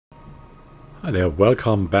Hi there,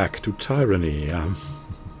 welcome back to Tyranny.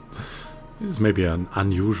 This is maybe an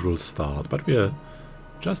unusual start, but we're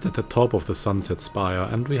just at the top of the Sunset Spire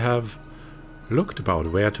and we have looked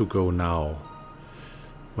about where to go now.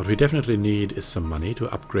 What we definitely need is some money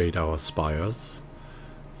to upgrade our spires.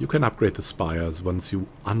 You can upgrade the spires once you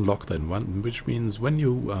unlock them, which means when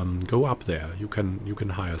you go up there, you can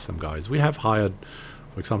hire some guys. We have hired,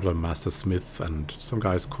 for example, a master smith and some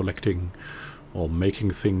guys collecting or making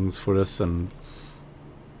things for us, and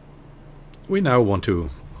we now want to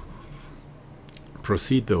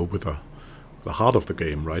proceed though with the heart of the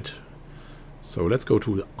game, right? So let's go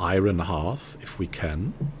to the Iron Hearth if we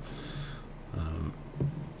can.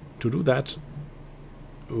 To do that,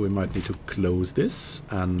 we might need to close this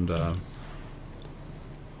and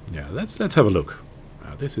yeah, let's have a look.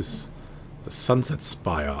 This is the Sunset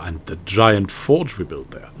Spire and the giant forge we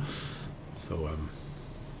built there. So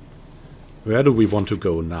where do we want to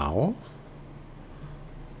go now?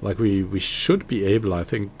 Like we should be able, I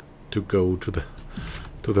think, to go to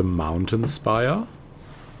the mountain spire.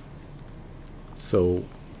 So,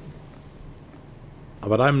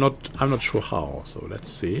 but I'm not sure how. So let's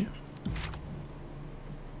see.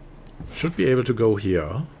 Should be able to go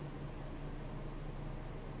here,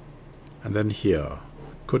 and then here.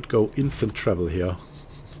 Could go instant travel here,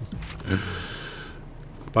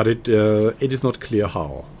 but it is not clear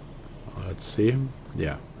how. Let's see.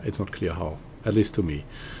 Yeah, it's not clear how, at least to me.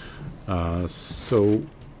 So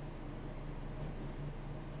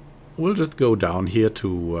we'll just go down here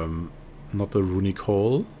to not the Runic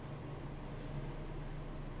Hall.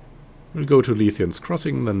 We'll go to Lethean's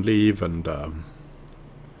Crossing, then leave and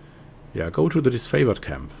yeah, go to the Disfavored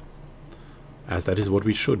Camp, as that is what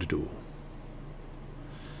we should do.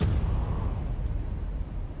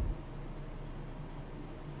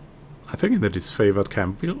 I think in the Disfavored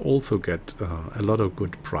Camp we'll also get a lot of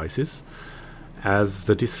good prizes, as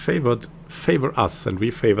the Disfavored favor us and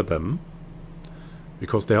we favor them,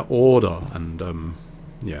 because they're order and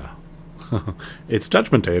yeah. It's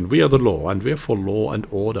Judgment Day and we are the law, and we're for law and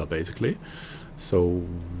order basically. So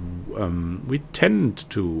we tend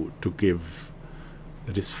to give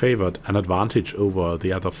the Disfavored an advantage over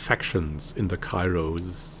the other factions in the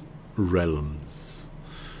Kyros realms.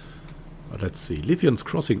 But let's see, Lethean's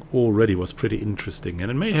Crossing already was pretty interesting, and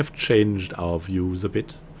it may have changed our views a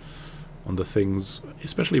bit on the things,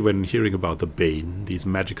 especially when hearing about the Bane, these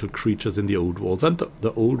magical creatures in the old walls, and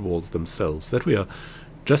the old walls themselves that we are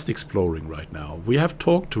just exploring right now. We have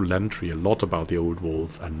talked to Lantry a lot about the old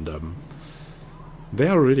walls, and they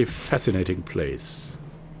are a really fascinating place.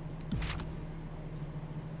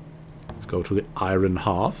 Let's go to the Iron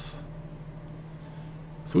Hearth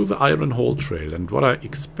through the Iron Hall Trail, and what I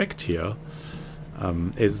expect here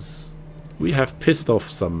is we have pissed off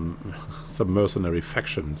some mercenary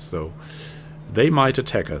factions, so they might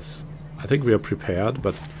attack us. I think we are prepared,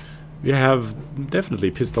 but we have definitely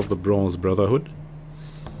pissed off the Bronze Brotherhood,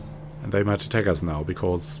 and they might attack us now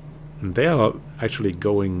because they are actually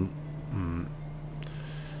going.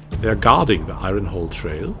 They are guarding the Iron Hall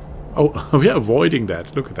Trail. Oh, we are avoiding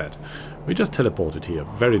that. Look at that. We just teleported here.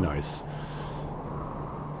 Very nice.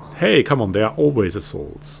 Hey, come on, there are always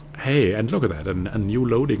assaults. Hey, and look at that, a new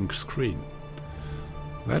loading screen.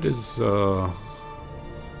 That is, are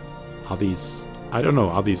these, I don't know,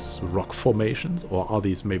 are these rock formations? Or are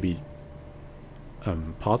these maybe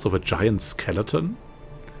parts of a giant skeleton?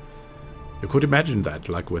 You could imagine that,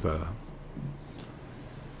 like with a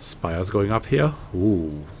spires going up here.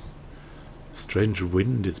 Ooh, strange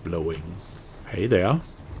wind is blowing. Hey there.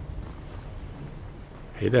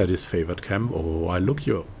 Hey there, Disfavored Camp. Oh, look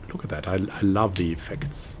at that. I love the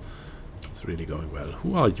effects. It's really going well.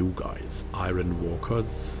 Who are you guys? Iron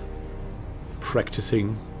Walkers.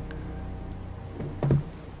 Practicing.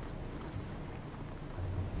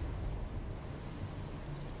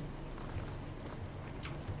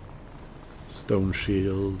 Stone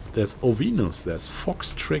Shields. There's Ovinus. There's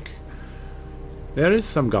Fox Trick. There is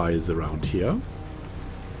some guys around here.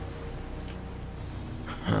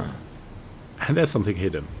 And there's something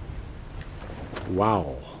hidden.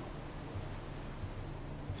 Wow.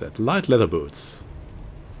 It's that light leather boots.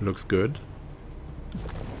 Looks good.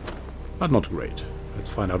 But not great. Let's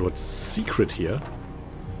find out what's secret here.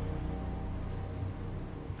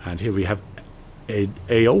 And here we have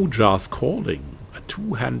Aoja's Calling. A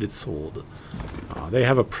two-handed sword. They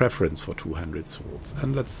have a preference for two-handed swords.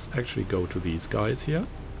 And let's actually go to these guys here.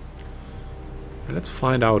 And let's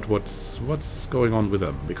find out what's going on with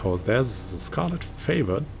them, because there's a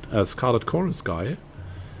Scarlet Chorus guy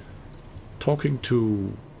talking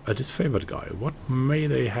to a Disfavored guy. What may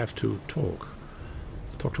they have to talk?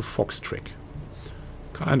 Let's talk to Fox Trick.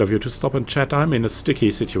 Kind of you to stop and chat. I'm in a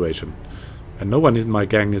sticky situation. And no one in my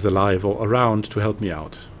gang is alive or around to help me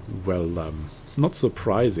out. Well, not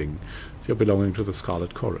surprising, as you're belonging to the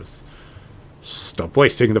Scarlet Chorus. Stop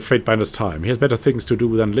wasting the Fatebinder's time. He has better things to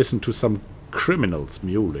do than listen to some criminals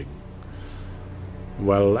mewling.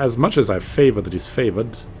 Well, as much as I favor the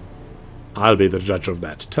disfavored, I'll be the judge of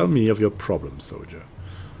that. Tell me of your problem, soldier.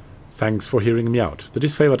 Thanks for hearing me out. The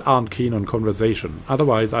disfavored aren't keen on conversation.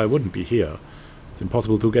 Otherwise, I wouldn't be here. It's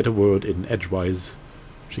impossible to get a word in edgewise.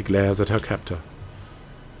 She glares at her captor.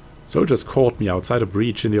 Soldiers caught me outside a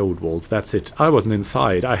breach in the old walls. That's it. I wasn't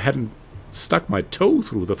inside. I hadn't stuck my toe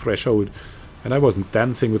through the threshold. And I wasn't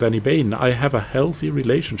dancing with any bane. I have a healthy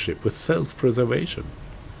relationship with self-preservation.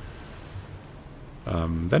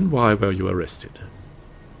 Then why were you arrested?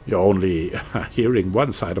 You're only hearing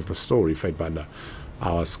one side of the story, Fatebinder.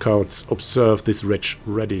 Our scouts observed this wretch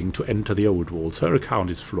readying to enter the old walls. Her account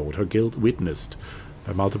is flawed, her guilt witnessed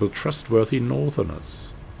by multiple trustworthy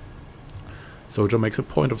northerners. Soldier makes a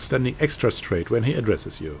point of standing extra straight when he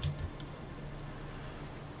addresses you.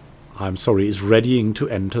 I'm sorry, is readying to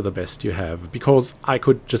enter the best you have? Because I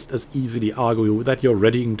could just as easily argue that you're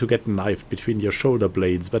readying to get knifed between your shoulder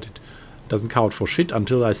blades, but it doesn't count for shit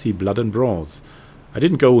until I see blood and bronze. I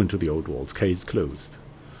didn't go into the old walls. Case closed.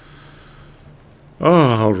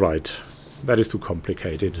 Oh, all right. That is too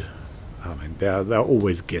complicated. I mean, they're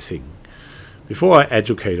always guessing. Before I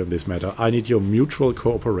educate on this matter, I need your mutual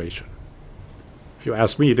cooperation. If you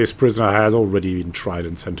ask me, this prisoner has already been tried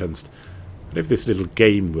and sentenced. And if this little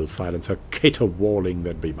game will silence her caterwauling,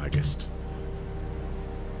 then be my guest.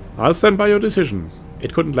 I'll stand by your decision.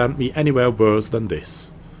 It couldn't land me anywhere worse than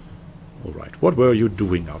this. All right, what were you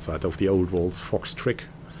doing outside of the old walls, fox trick?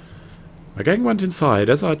 My gang went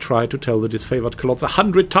inside as I tried to tell the disfavored clots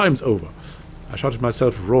 100 times over. I shouted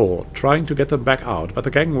myself raw, trying to get them back out, but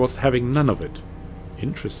the gang was having none of it.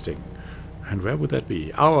 Interesting. And where would that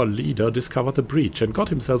be? Our leader discovered the breach and got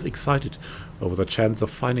himself excited over the chance of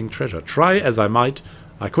finding treasure. Try as I might,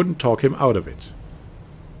 I couldn't talk him out of it.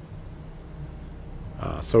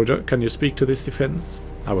 Soldier, can you speak to this defense?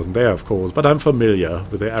 I wasn't there, of course, but I'm familiar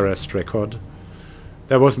with the arrest record.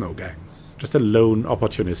 There was no gang. Just a lone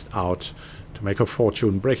opportunist out to make her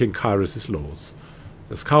fortune breaking Kyros' laws.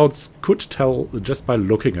 The scouts could tell just by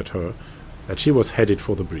looking at her that she was headed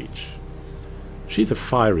for the breach. She's a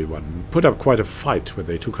fiery one, put up quite a fight when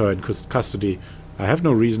they took her in custody. I have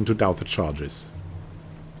no reason to doubt the charges.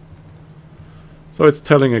 So it's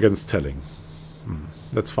telling against telling.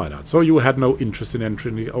 Let's find out. So you had no interest in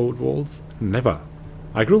entering the old walls? Never.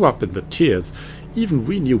 I grew up in the tiers. Even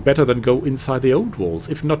we knew better than go inside the old walls,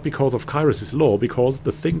 if not because of Kyros' law, because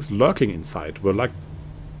the things lurking inside were like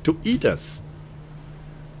to eat us.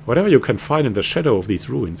 Whatever you can find in the shadow of these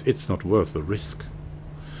ruins, it's not worth the risk.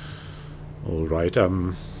 Alright,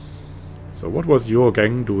 so what was your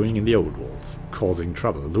gang doing in the old walls? Causing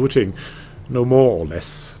trouble, looting, no more or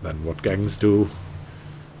less than what gangs do.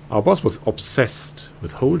 Our boss was obsessed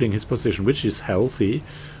with holding his position, which is healthy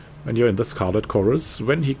when you're in the Scarlet Chorus.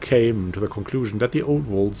 When he came to the conclusion that the old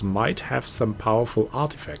walls might have some powerful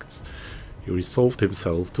artifacts, he resolved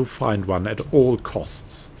himself to find one at all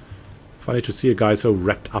costs. Funny to see a guy so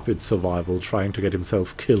wrapped up in survival trying to get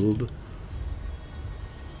himself killed.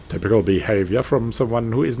 Typical behavior from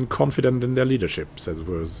someone who isn't confident in their leadership, says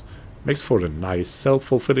Wurs. Makes for a nice,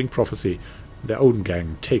 self-fulfilling prophecy. Their own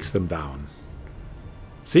gang takes them down.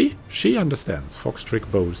 See? She understands.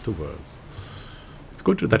 Foxtrick bows to Wurs. It's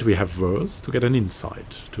good that we have Wurs to get an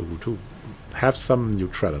insight, to have some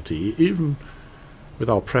neutrality, even with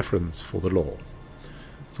our preference for the law.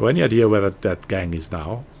 So any idea where that gang is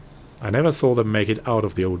now? I never saw them make it out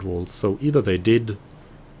of the old walls, so either they did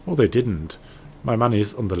or they didn't. My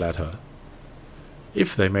money's on the latter.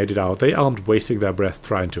 If they made it out, they aren't wasting their breath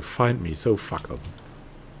trying to find me, so fuck them.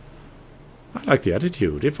 I like the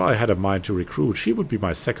attitude. If I had a mind to recruit, she would be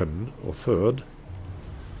my second or third.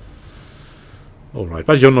 Alright,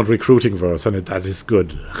 but you're not recruiting Verse, and that is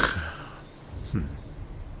good.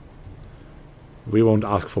 We won't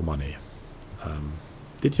ask for money.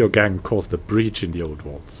 Did your gang cause the breach in the old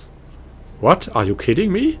walls? What? Are you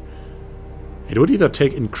kidding me? It would either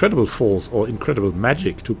take incredible force or incredible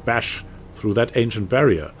magic to bash through that ancient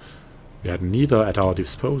barrier. We had neither at our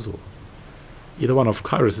disposal. Either one of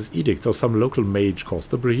Kyros' edicts or some local mage caused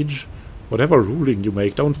the breach. Whatever ruling you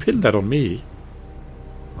make, don't pin that on me.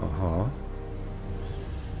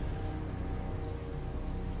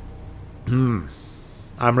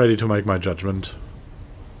 I'm ready to make my judgment.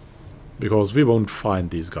 Because we won't find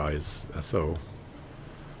these guys, so...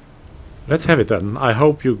 Let's have it then. I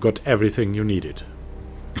hope you got everything you needed.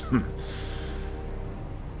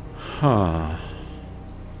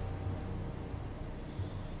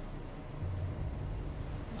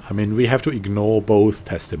 I mean, we have to ignore both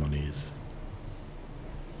testimonies.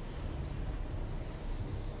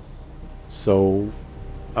 So,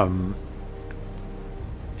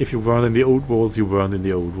 if you weren't in the old walls, you weren't in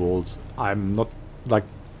the old walls. I'm not, like,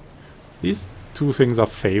 these two things are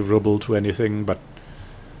favorable to anything, but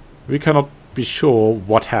we cannot be sure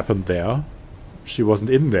what happened there. She wasn't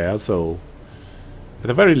in there, so at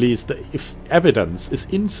the very least, if evidence is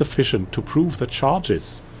insufficient to prove the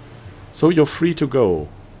charges, so you're free to go.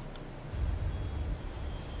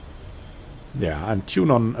 Yeah, and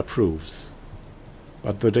Tunon approves.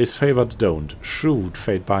 But the disfavored don't. Shrewd,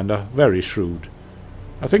 Fatebinder. Very shrewd.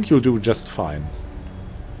 I think you'll do just fine.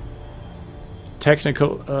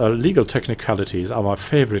 Legal technicalities are my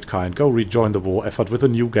favorite kind. Go rejoin the war effort with a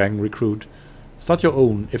new gang recruit. Start your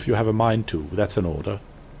own if you have a mind to. That's an order.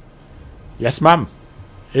 Yes, ma'am.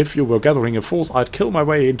 If you were gathering a force, I'd kill my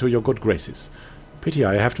way into your good graces. Pity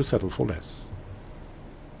I have to settle for less.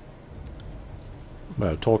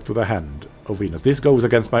 Well, talk to the hand, O Venus. This goes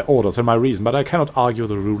against my orders and my reason, but I cannot argue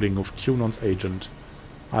the ruling of Cunon's agent.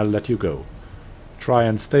 I'll let you go. Try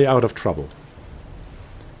and stay out of trouble.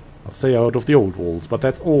 I'll stay out of the old walls, but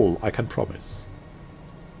that's all I can promise.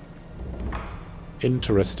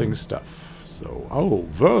 Interesting stuff. So, oh,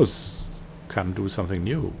 Verse can do something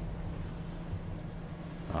new.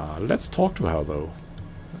 Let's talk to her, though.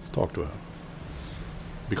 Let's talk to her.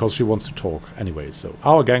 Because she wants to talk anyway. So,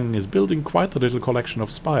 our gang is building quite a little collection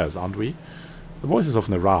of spires, aren't we? The Voices of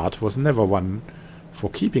Nerat was never one for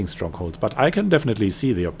keeping strongholds, but I can definitely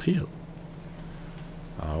see the appeal.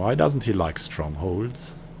 Why doesn't he like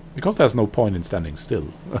strongholds? Because there's no point in standing still.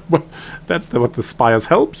 Well, that's what the spires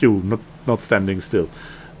help you, not standing still.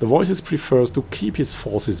 The Voices prefers to keep his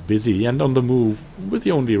forces busy and on the move, with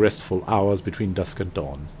the only restful hours between dusk and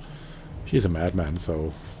dawn. He's a madman,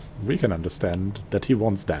 so we can understand that he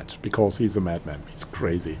wants that, because he's a madman. He's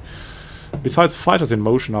crazy. Besides, fighters in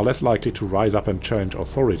motion are less likely to rise up and challenge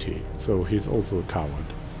authority, so he's also a coward.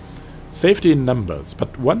 Safety in numbers,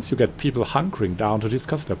 but once you get people hunkering down to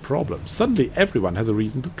discuss their problems, suddenly everyone has a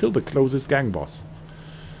reason to kill the closest gang boss.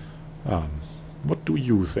 What do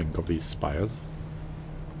you think of these spires?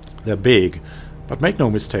 They're big, but make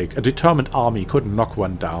no mistake, a determined army could knock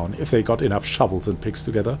one down if they got enough shovels and picks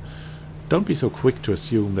together. Don't be so quick to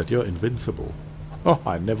assume that you're invincible. Oh,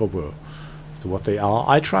 I never were. As to what they are,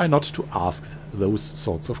 I try not to ask those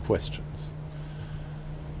sorts of questions.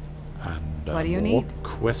 And what do you more need?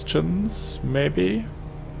 Questions, maybe?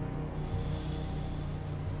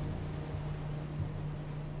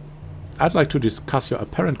 I'd like to discuss your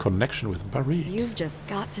apparent connection with Barik. You've just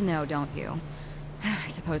got to know, don't you? I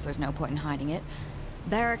suppose there's no point in hiding it.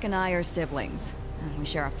 Barik and I are siblings, and we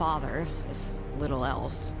share a father, if little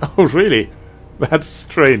else. Oh, really? That's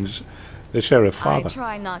strange. They share a father. I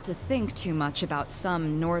try not to think too much about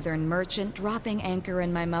some northern merchant dropping anchor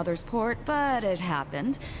in my mother's port, but it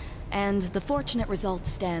happened. And the fortunate result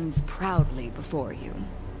stands proudly before you.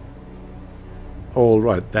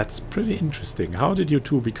 Alright, that's pretty interesting. How did you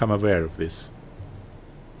two become aware of this?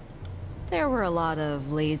 There were a lot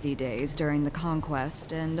of lazy days during the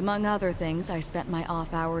conquest, and among other things, I spent my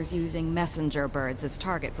off hours using messenger birds as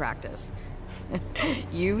target practice.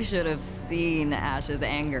 You should have seen Ash's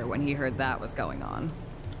anger when he heard that was going on.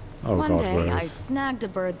 Oh, One God, day, I worse. snagged a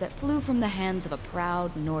bird that flew from the hands of a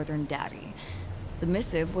proud northern daddy. The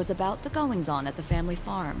missive was about the goings-on at the family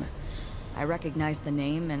farm. I recognized the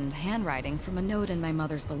name and handwriting from a note in my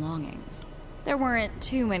mother's belongings. There weren't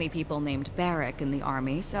too many people named Barik in the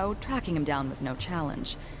army, so tracking him down was no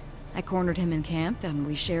challenge. I cornered him in camp, and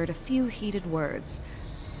we shared a few heated words.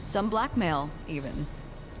 Some blackmail, even.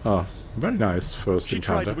 Oh, very nice first She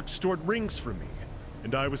encounter. tried to extort rings from me,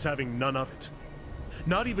 and I was having none of it.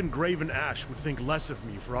 Not even Graven Ash would think less of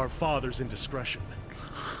me for our father's indiscretion.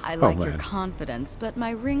 I like your man. confidence, but my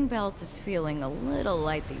ring belt is feeling a little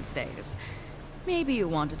light these days. Maybe you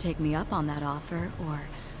want to take me up on that offer, or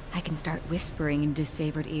I can start whispering in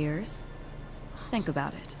disfavored ears. Think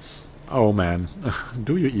about it. Oh man,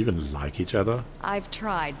 do you even like each other? I've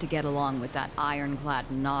tried to get along with that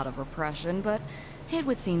ironclad knot of repression, but it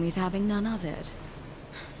would seem he's having none of it.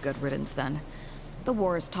 Good riddance, then. The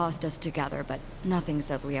war has tossed us together, but nothing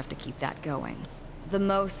says we have to keep that going. The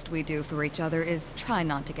most we do for each other is try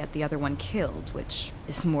not to get the other one killed, which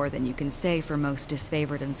is more than you can say for most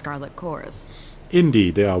disfavored and Scarlet Chorus.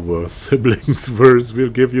 Indeed, they are worse siblings. Verse will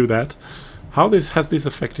give you that. How has this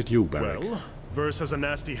affected you, Barik? Well, Verse has a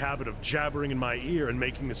nasty habit of jabbering in my ear and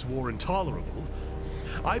making this war intolerable.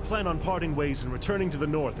 I plan on parting ways and returning to the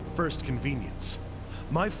north at first convenience.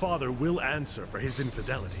 My father will answer for his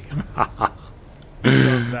infidelity.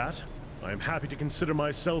 Beyond that, I am happy to consider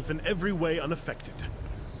myself in every way unaffected.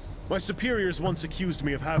 My superiors once accused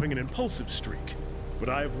me of having an impulsive streak, but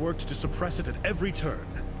I have worked to suppress it at every turn.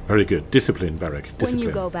 Very good. Discipline, Beric. Discipline. When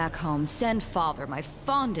you go back home, send father my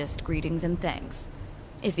fondest greetings and thanks.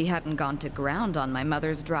 If he hadn't gone to ground on my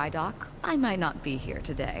mother's dry dock, I might not be here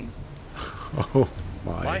today. Oh,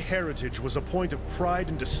 my. My heritage was a point of pride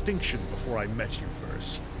and distinction before I met you,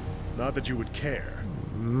 Verse. Not that you would care.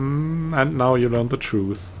 And now you learn the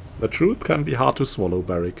truth. The truth can be hard to swallow,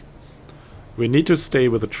 Beric. We need to stay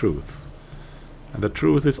with the truth. And the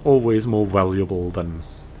truth is always more valuable than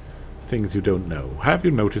things you don't know. Have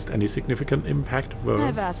you noticed any significant impact, Verse?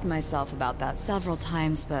 I've asked myself about that several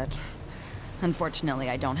times, but unfortunately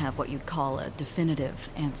I don't have what you'd call a definitive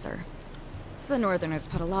answer. The Northerners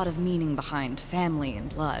put a lot of meaning behind family and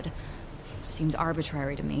blood. Seems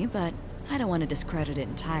arbitrary to me, but I don't want to discredit it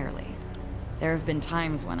entirely. There have been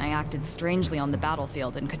times when I acted strangely on the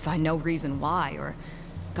battlefield and could find no reason why, or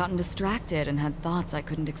gotten distracted and had thoughts I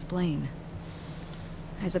couldn't explain.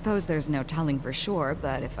 I suppose there's no telling for sure,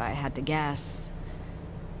 but if I had to guess...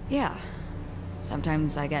 yeah.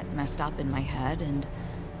 Sometimes I get messed up in my head, and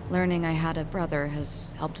learning I had a brother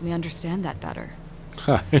has helped me understand that better.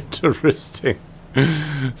 Interesting.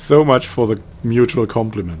 So much for the mutual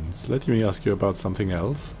compliments. Let me ask you about something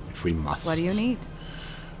else, if we must. What do you need?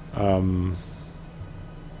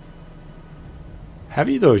 Have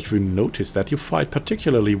either of you noticed that you fight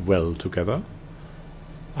particularly well together?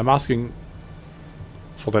 I'm asking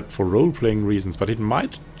for that for role-playing reasons, but it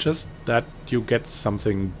might just that you get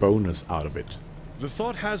something bonus out of it. The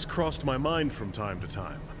thought has crossed my mind from time to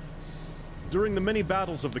time. During the many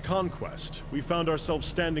battles of the Conquest, we found ourselves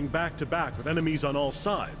standing back to back with enemies on all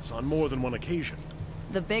sides on more than one occasion.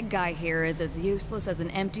 The big guy here is as useless as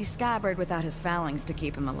an empty scabbard without his phalanx to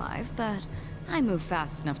keep him alive, but I move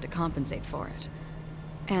fast enough to compensate for it.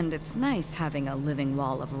 And it's nice having a living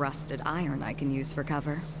wall of rusted iron I can use for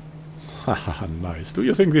cover. Haha, nice. Do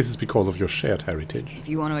you think this is because of your shared heritage? If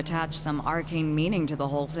you want to attach some arcane meaning to the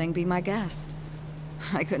whole thing, be my guest.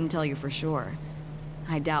 I couldn't tell you for sure.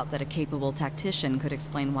 I doubt that a capable tactician could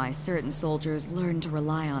explain why certain soldiers learn to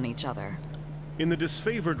rely on each other. In the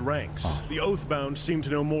disfavored ranks, the Oathbound seem to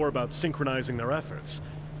know more about synchronizing their efforts,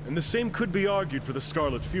 and the same could be argued for the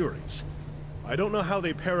Scarlet Furies. I don't know how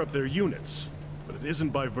they pair up their units, but it isn't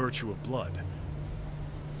by virtue of blood.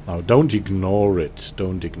 Now, don't ignore it.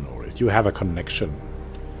 Don't ignore it. You have a connection.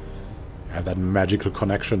 You have that magical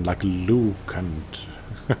connection like Luke and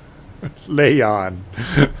Leia.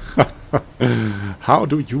 How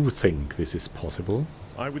do you think this is possible?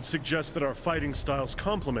 I would suggest that our fighting styles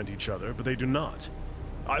complement each other, but they do not.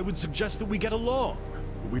 I would suggest that we get along,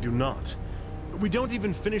 but we do not. We don't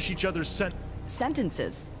even finish each other's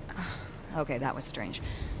sentences. Okay, that was strange.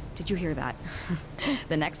 Did you hear that?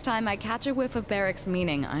 The next time I catch a whiff of Beric's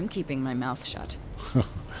meaning, I'm keeping my mouth shut.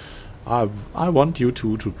 I want you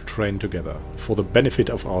two to train together for the benefit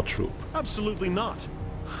of our troop. Absolutely not.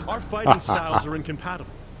 Our fighting styles are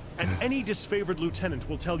incompatible, and any disfavored lieutenant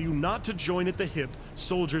will tell you not to join at the hip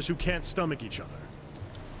soldiers who can't stomach each other.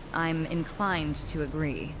 I'm inclined to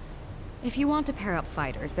agree. If you want to pair up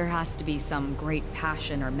fighters, there has to be some great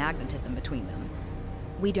passion or magnetism between them.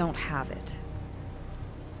 We don't have it.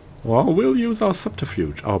 Well, we'll use our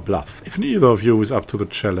subterfuge, our bluff. If neither of you is up to the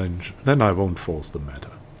challenge, then I won't force the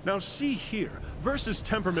matter. Now see here, Verse's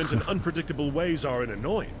temperament and unpredictable ways are an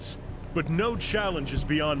annoyance, but no challenge is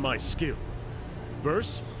beyond my skill.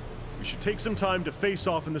 Verse, we should take some time to face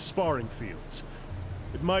off in the sparring fields.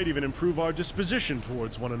 It might even improve our disposition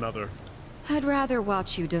towards one another. I'd rather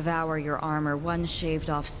watch you devour your armor one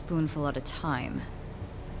shaved off spoonful at a time.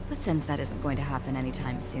 But since that isn't going to happen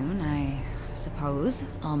anytime soon, I suppose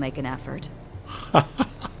I'll make an effort.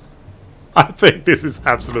 I think this is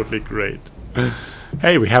absolutely great.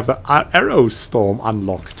 Hey, we have the Arrow Storm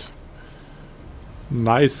unlocked.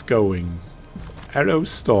 Nice going. Arrow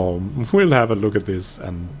Storm. We'll have a look at this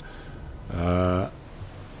and at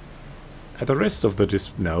the rest of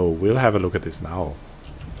the no, we'll have a look at this now.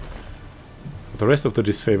 The rest of the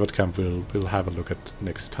disfavored camp we'll have a look at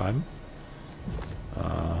next time.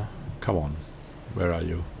 Come on. Where are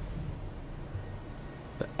you?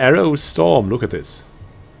 The Arrow Storm. Look at this.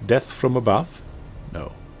 Death from above?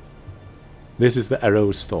 No. This is the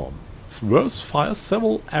Arrow Storm. Verse fires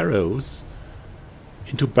several arrows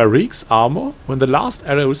into Barik's armor. When the last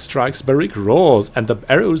arrow strikes, Barik roars and the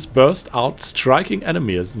arrows burst out, striking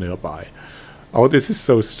enemies nearby. Oh, this is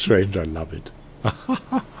so strange. I love it.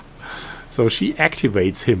 So she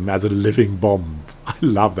activates him as a living bomb. I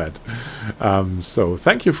love that. So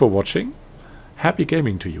thank you for watching. Happy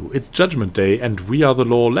gaming to you. It's Judgment Day and we are the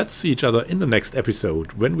law. Let's see each other in the next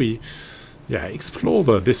episode when we yeah, explore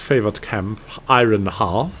the disfavored camp Iron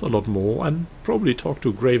Hearth a lot more, and probably talk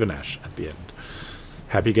to Graven Ash at the end.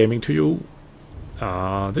 Happy gaming to you.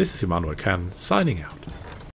 This is Immanuel signing out.